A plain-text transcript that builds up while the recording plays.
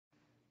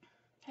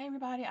Hey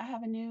everybody, I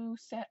have a new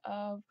set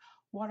of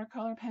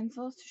watercolor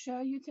pencils to show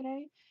you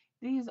today.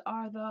 These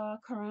are the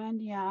Caran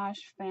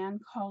Dache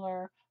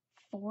Fancolor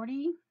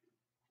 40.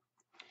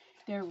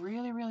 They're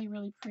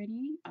really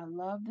pretty. I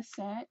love the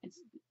set.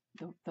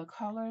 The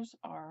colors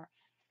are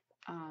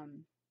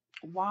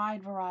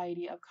wide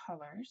variety of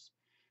colors.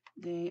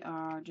 They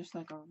are just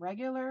like a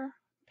regular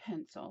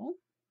pencil.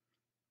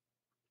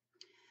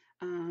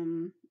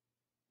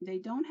 They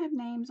don't have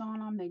names on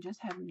them, they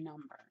just have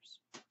numbers.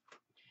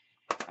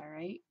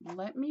 Alright,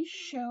 let me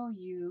show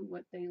you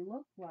what they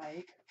look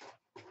like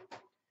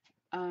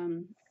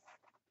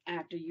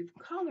after you've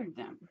colored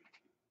them.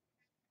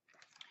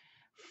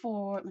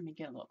 Let me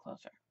get a little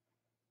closer.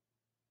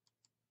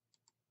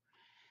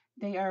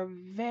 They are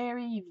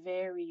very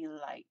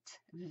light,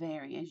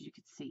 as you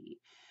can see.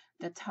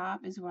 The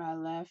top is where I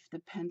left the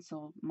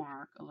pencil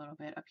mark a little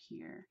bit up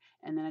here,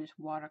 and then I just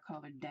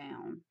watercolored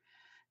down.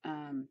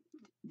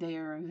 They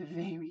are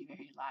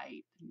very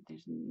light.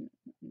 There's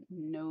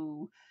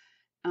no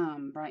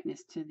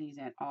brightness to these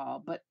at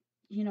all, but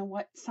you know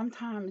what?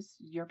 Sometimes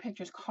your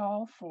pictures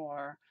call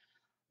for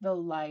the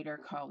lighter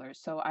colors,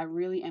 so I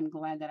really am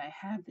glad that I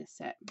have this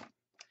set.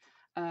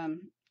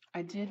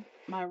 I did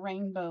my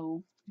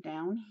rainbow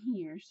down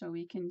here so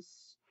we can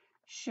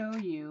show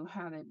you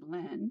how they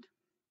blend.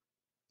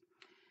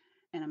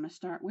 And I'm going to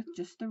start with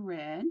just the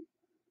red,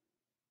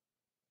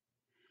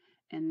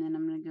 and then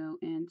I'm going to go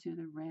into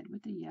the red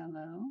with the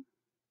yellow.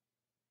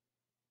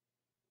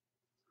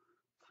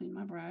 Clean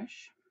my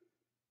brush,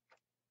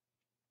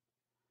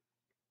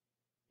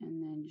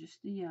 and then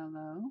just the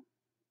yellow.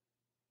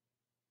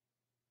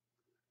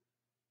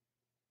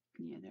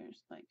 Yeah,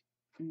 there's like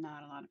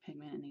not a lot of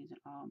pigment in these at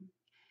all.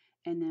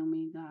 And then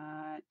we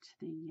got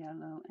the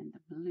yellow and the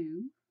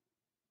blue.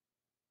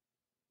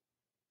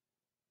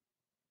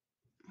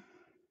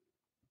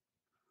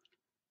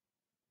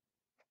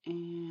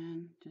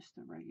 And just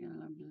the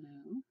regular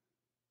blue.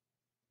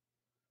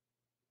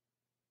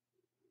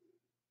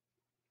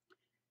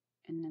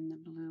 And then the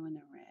blue and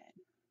the red.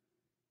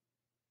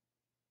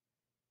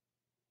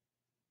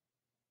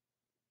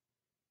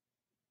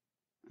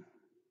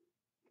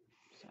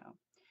 So,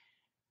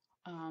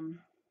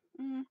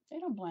 they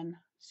don't blend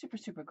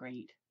super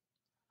great.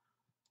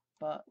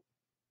 But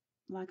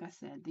like I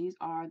said, these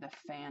are the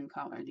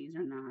Fancolor. These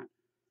are not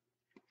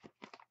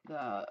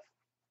the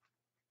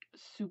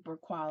super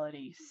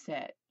quality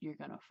set you're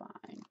gonna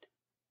find.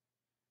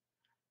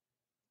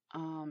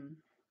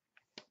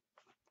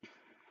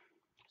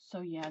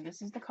 So yeah,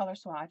 this is the color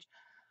swatch.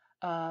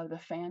 The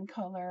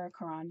Fancolor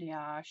Caran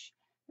Dache,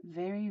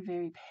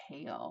 very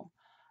pale.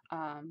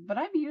 But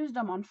I've used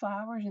them on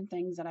flowers and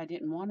things that I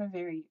didn't want a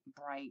very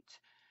bright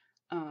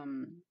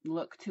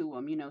look to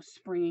them, you know,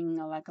 spring,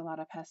 I like a lot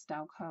of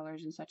pastel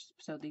colors and such,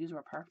 so these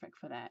were perfect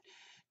for that.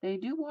 They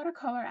do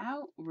watercolor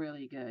out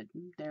really good.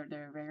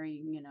 They're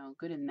very, you know,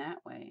 good in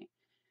that way.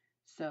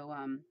 So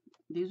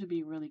these would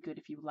be really good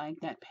if you like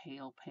that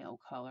pale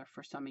color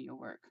for some of your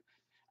work.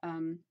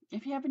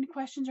 If you have any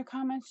questions or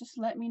comments, just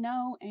let me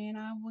know and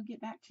I will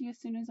get back to you as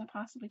soon as I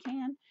possibly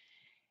can.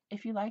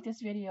 If you like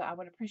this video, I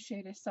would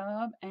appreciate a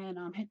sub, and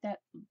hit that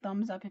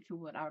thumbs up if you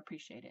would. I would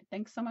appreciate it.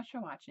 Thanks so much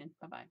for watching.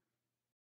 Bye-bye.